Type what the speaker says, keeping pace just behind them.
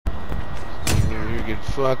You're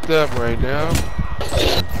getting fucked up right now.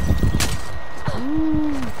 Tell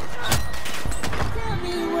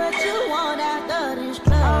me what you want after this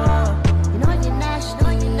club. You know you're national.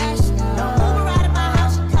 Don't move around in my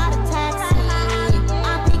house, you call a taxi.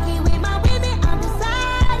 I'm picky with my women, I'm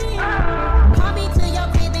deciding. Call me to your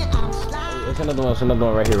crib and I'm sliding. There's another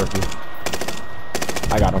one right here, Rookie.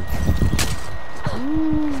 I got him.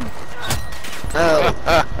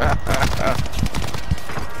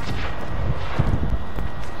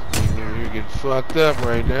 You're getting fucked up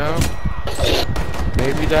right now.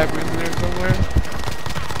 Baby diapers in there somewhere.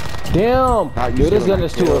 Damn! Dude, this gun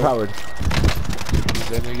is too overpowered. Get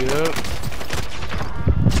that nigga up.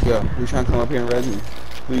 Yo, who's trying to come up here and res me?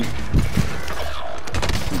 Please.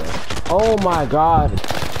 Oh my god.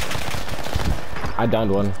 I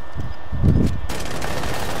downed one.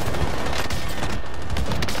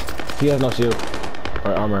 He has no shield.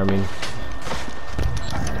 Or armor, I mean.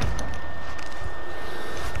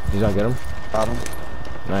 He's gonna get him? Got him.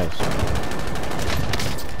 Nice.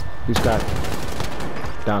 He's cracked.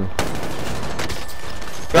 Down.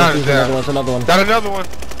 Down is down. Another one. Got another one.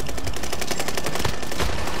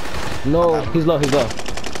 No, he's low,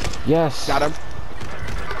 Yes. Got him.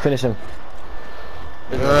 Finish him.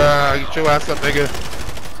 Get your ass up, nigga.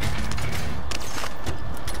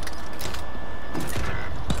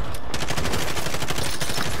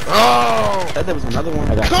 Oh! I thought there was another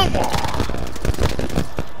one. I got Come on!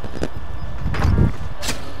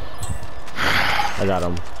 I got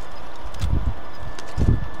him.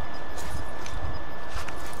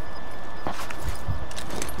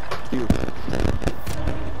 You.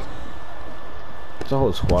 There's a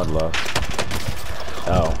whole squad left.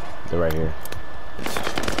 Oh, they're right here.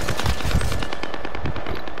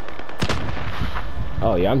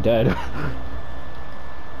 Oh yeah, I'm dead.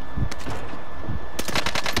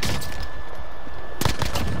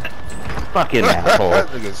 Fucking asshole. That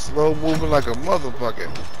nigga slow moving like a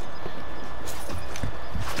motherfucker.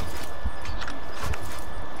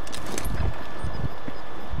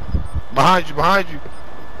 Behind you.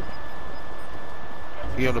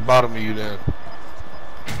 He on the bottom of you then.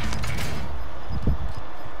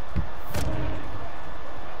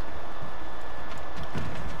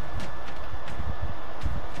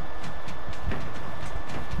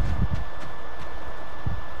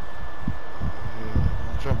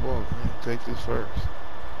 Jump off, man. Take this first.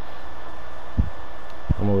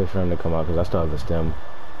 I'm gonna wait for him to come out because I still have the stem.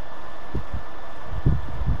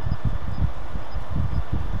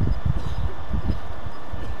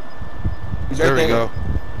 He's There right we go.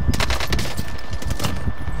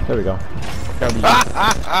 There we go. That'll be you.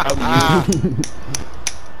 That'll be you.